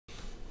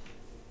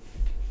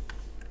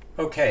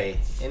Okay,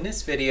 in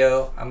this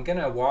video, I'm going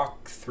to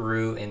walk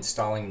through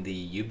installing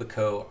the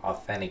Yubico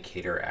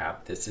Authenticator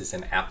app. This is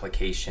an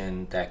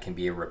application that can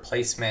be a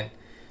replacement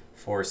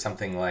for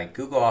something like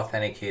Google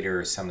Authenticator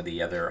or some of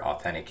the other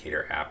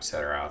authenticator apps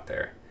that are out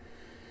there.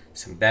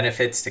 Some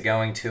benefits to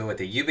going to with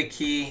the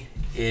YubiKey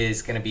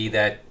is going to be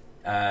that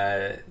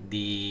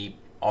the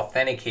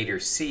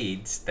authenticator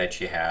seeds that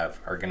you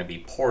have are going to be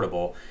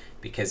portable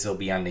because they'll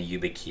be on the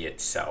YubiKey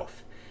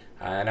itself.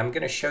 And I'm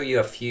going to show you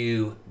a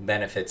few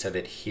benefits of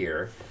it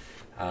here.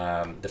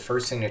 The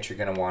first thing that you're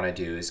going to want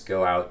to do is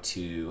go out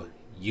to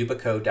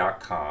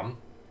yubico.com,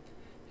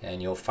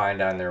 and you'll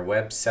find on their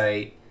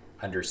website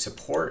under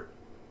support,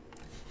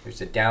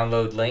 there's a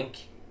download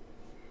link.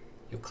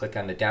 You'll click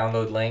on the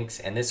download links,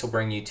 and this will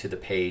bring you to the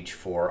page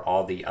for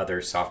all the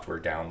other software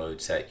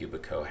downloads that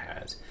Yubico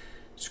has.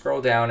 Scroll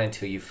down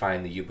until you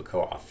find the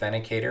Yubico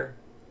Authenticator.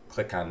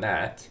 Click on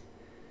that.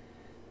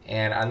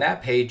 And on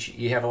that page,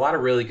 you have a lot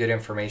of really good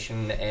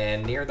information,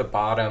 and near the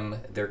bottom,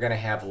 they're going to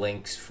have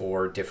links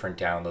for different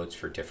downloads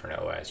for different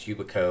OS.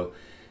 Yubico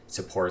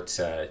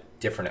supports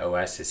different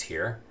OSs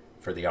here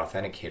for the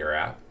Authenticator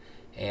app.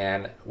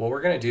 And what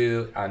we're going to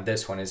do on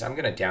this one is I'm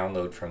going to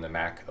download from the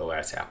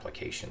MacOS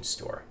application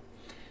store.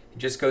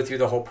 Just go through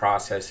the whole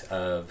process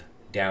of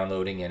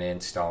downloading and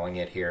installing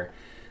it here.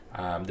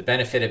 The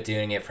benefit of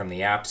doing it from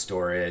the App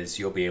Store is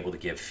you'll be able to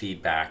give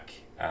feedback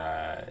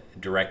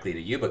directly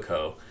to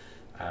Yubico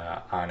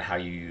on how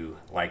you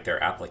like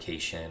their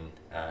application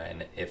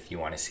and if you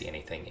want to see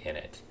anything in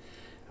it.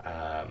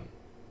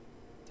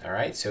 All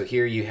right, so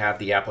here you have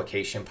the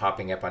application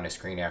popping up on the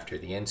screen after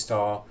the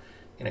install.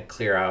 I'm going to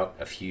clear out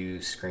a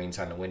few screens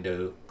on the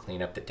window,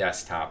 clean up the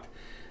desktop.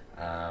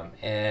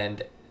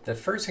 And the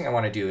first thing I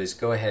want to do is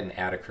go ahead and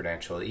add a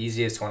credential. The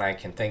easiest one I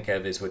can think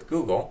of is with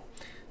Google.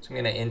 So I'm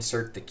going to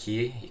insert the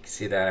key. You can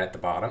see that at the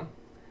bottom.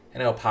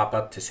 And it'll pop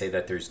up to say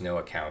that there's no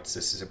accounts.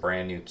 This is a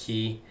brand new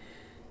key.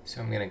 So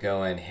I'm going to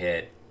go and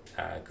hit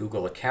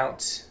Google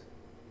Accounts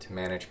to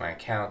manage my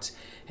accounts.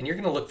 And you're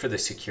going to look for the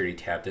security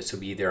tab. This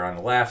will be either on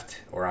the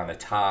left or on the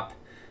top.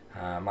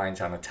 Mine's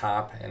on the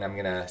top. And I'm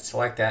going to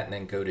select that and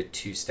then go to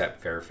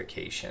two-step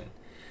verification.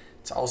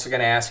 It's also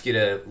going to ask you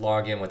to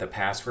log in with a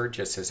password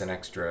just as an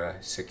extra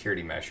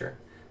security measure.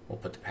 We'll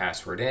put the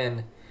password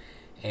in.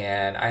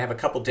 And I have a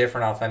couple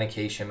different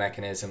authentication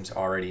mechanisms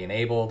already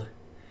enabled.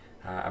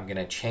 I'm going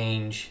to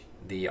change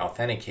the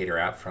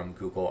Authenticator app from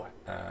Google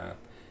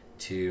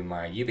to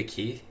my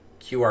YubiKey.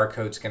 QR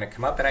code's going to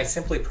come up, and I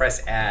simply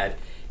press add,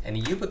 and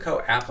the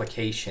Yubico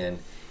application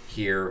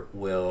here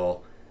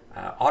will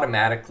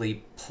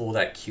automatically pull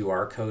that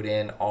QR code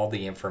in, all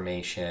the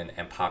information,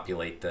 and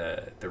populate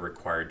the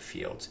required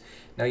fields.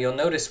 Now you'll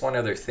notice one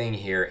other thing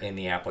here in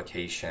the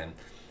application,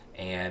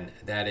 and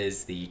that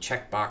is the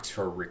checkbox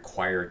for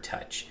required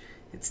touch.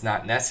 It's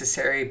not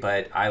necessary,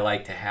 but I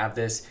like to have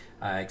this,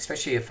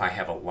 especially if I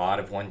have a lot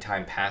of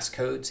one-time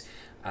passcodes.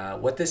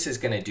 What this is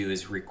going to do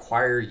is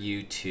require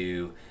you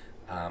to,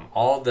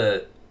 all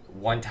the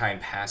one-time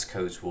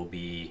passcodes will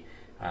be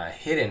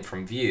hidden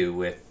from view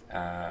with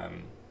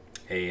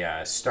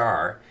a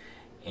star,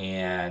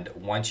 and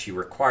once you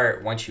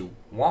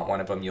want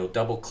one of them, you'll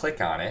double click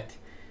on it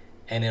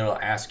and it'll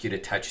ask you to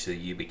touch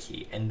the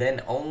YubiKey, and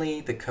then only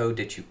the code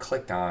that you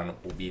clicked on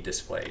will be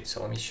displayed.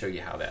 So let me show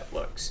you how that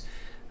looks.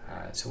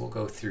 So we'll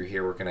go through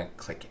here. We're going to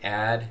click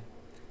add.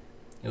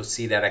 You'll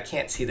see that I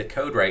can't see the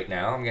code right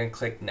now. I'm going to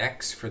click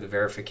next for the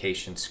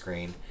verification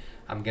screen.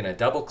 I'm going to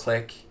double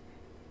click.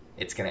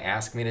 It's going to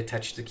ask me to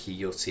touch the key.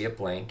 You'll see it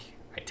blink.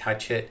 I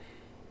touch it,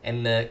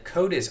 and the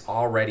code is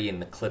already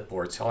in the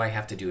clipboard, so all I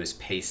have to do is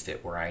paste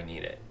it where I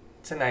need it.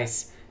 It's a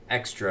nice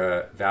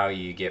extra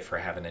value you get for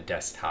having a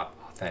desktop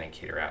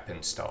authenticator app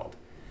installed.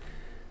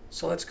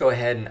 So let's go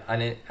ahead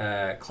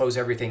and close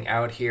everything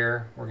out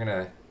here. We're going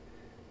to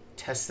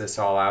test this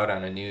all out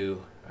on a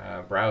new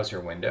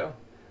browser window.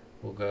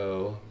 We'll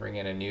go bring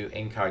in a new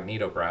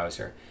incognito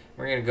browser.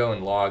 We're going to go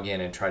and log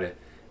in and try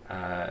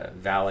to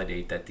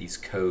validate that these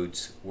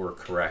codes were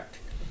correct.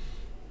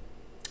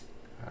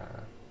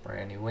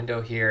 Brand new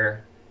window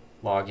here.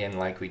 Log in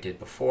like we did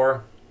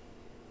before.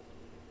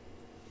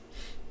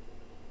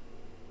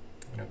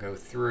 I'm going to go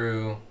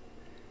through,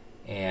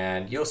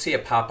 and you'll see a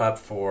pop-up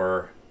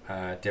for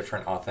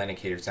different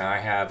authenticators. Now I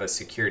have a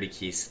security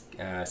key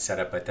set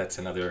up, but that's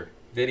another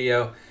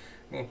video.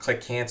 I'm going to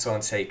click cancel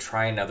and say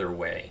try another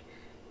way.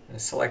 And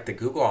select the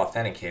Google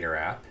Authenticator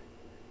app,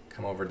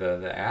 come over to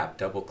the app,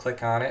 double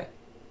click on it.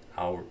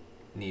 I'll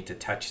need to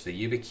touch the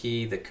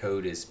YubiKey, the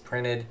code is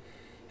printed,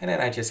 and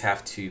then I just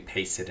have to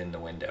paste it in the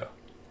window.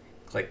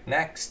 Click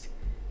next,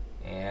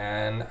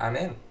 and I'm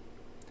in.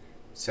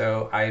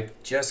 So I've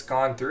just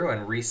gone through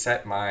and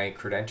reset my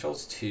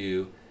credentials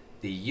to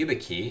the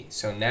YubiKey.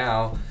 So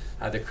now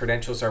the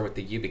credentials are with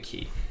the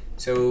YubiKey.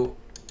 So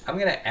I'm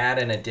going to add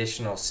an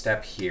additional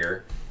step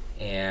here.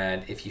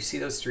 And if you see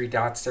those three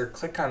dots there,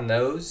 click on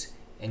those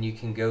and you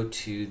can go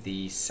to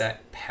the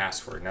set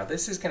password. Now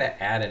this is going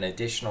to add an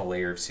additional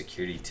layer of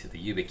security to the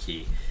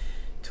YubiKey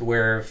to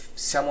where if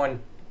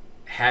someone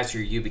has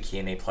your YubiKey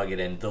and they plug it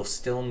in, they'll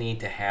still need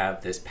to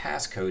have this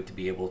passcode to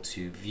be able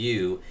to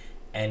view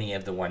any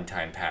of the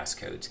one-time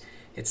passcodes.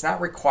 It's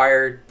not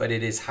required, but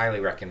it is highly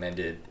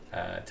recommended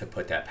to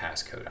put that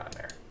passcode on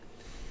there.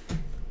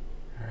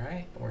 All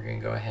right, we're going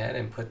to go ahead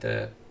and put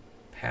the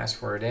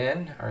password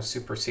in, our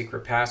super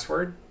secret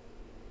password,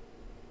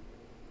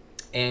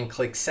 and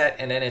click set,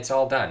 and then it's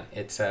all done.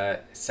 It's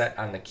set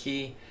on the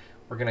key.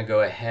 We're going to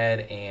go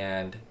ahead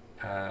and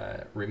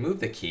remove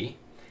the key.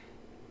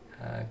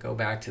 Go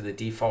back to the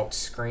default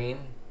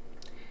screen,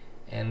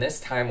 and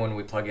this time when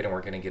we plug it in,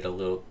 we're going to get a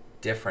little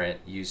different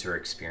user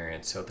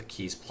experience. So the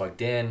key's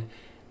plugged in,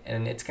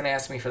 and it's going to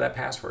ask me for that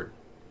password.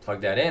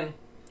 Plug that in,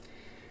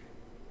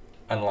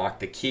 unlock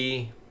the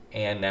key,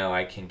 and now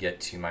I can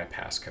get to my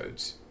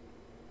passcodes.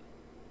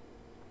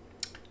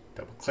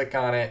 Double click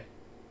on it,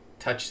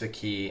 touch the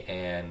key,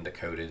 and the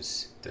code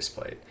is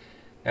displayed.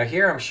 Now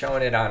here I'm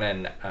showing it on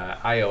an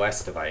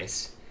iOS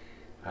device.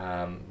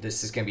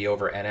 This is going to be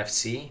over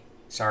NFC.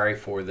 Sorry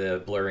for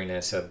the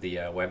blurriness of the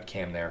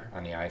webcam there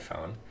on the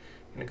iPhone.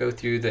 I'm going to go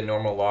through the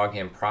normal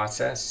login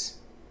process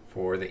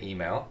for the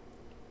email.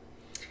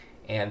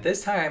 And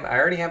this time I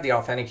already have the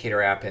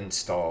Authenticator app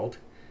installed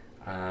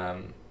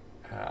on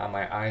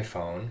my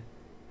iPhone.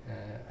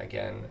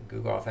 Again,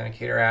 Google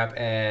Authenticator app,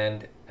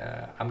 and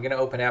I'm going to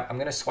open app. I'm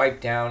going to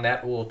swipe down.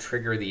 That will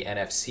trigger the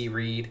NFC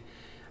read.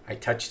 I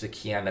touch the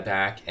key on the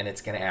back, and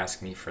it's going to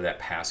ask me for that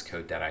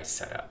passcode that I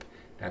set up.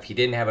 Now, if you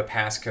didn't have a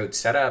passcode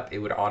set up, it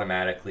would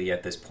automatically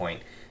at this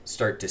point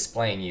start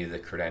displaying you the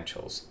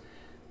credentials.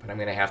 But I'm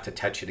going to have to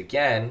touch it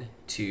again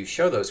to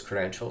show those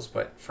credentials.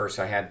 But first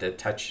I had to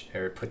touch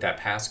or put that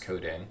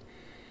passcode in,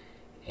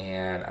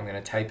 and I'm going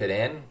to type it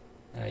in.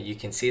 You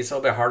can see it's a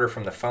little bit harder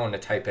from the phone to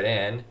type it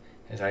in,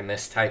 as I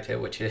mistyped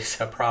it, which is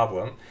a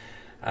problem.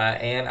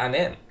 And I'm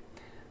in.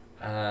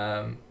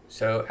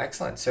 So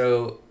excellent.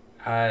 So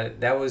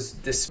that was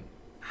this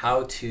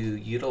how to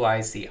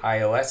utilize the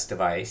iOS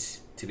device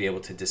to be able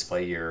to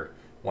display your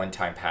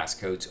one-time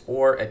passcodes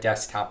or a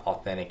desktop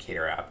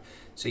authenticator app.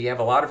 So you have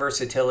a lot of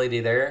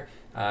versatility there.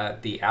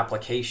 The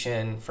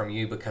application from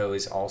Yubico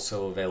is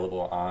also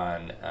available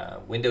on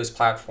Windows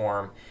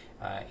platform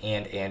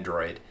and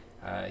Android.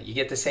 You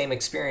get the same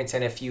experience,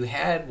 and if you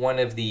had one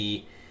of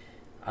the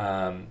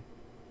YubiKey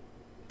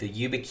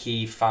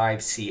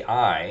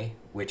 5CI,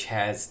 which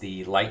has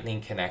the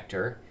Lightning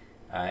connector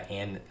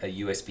and a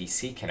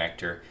USB-C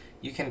connector,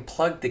 you can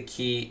plug the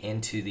key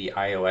into the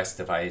iOS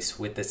device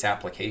with this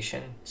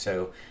application.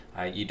 So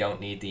you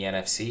don't need the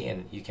NFC,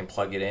 and you can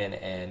plug it in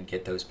and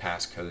get those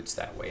passcodes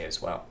that way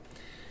as well.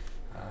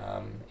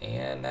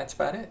 And that's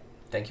about it.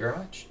 Thank you very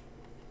much.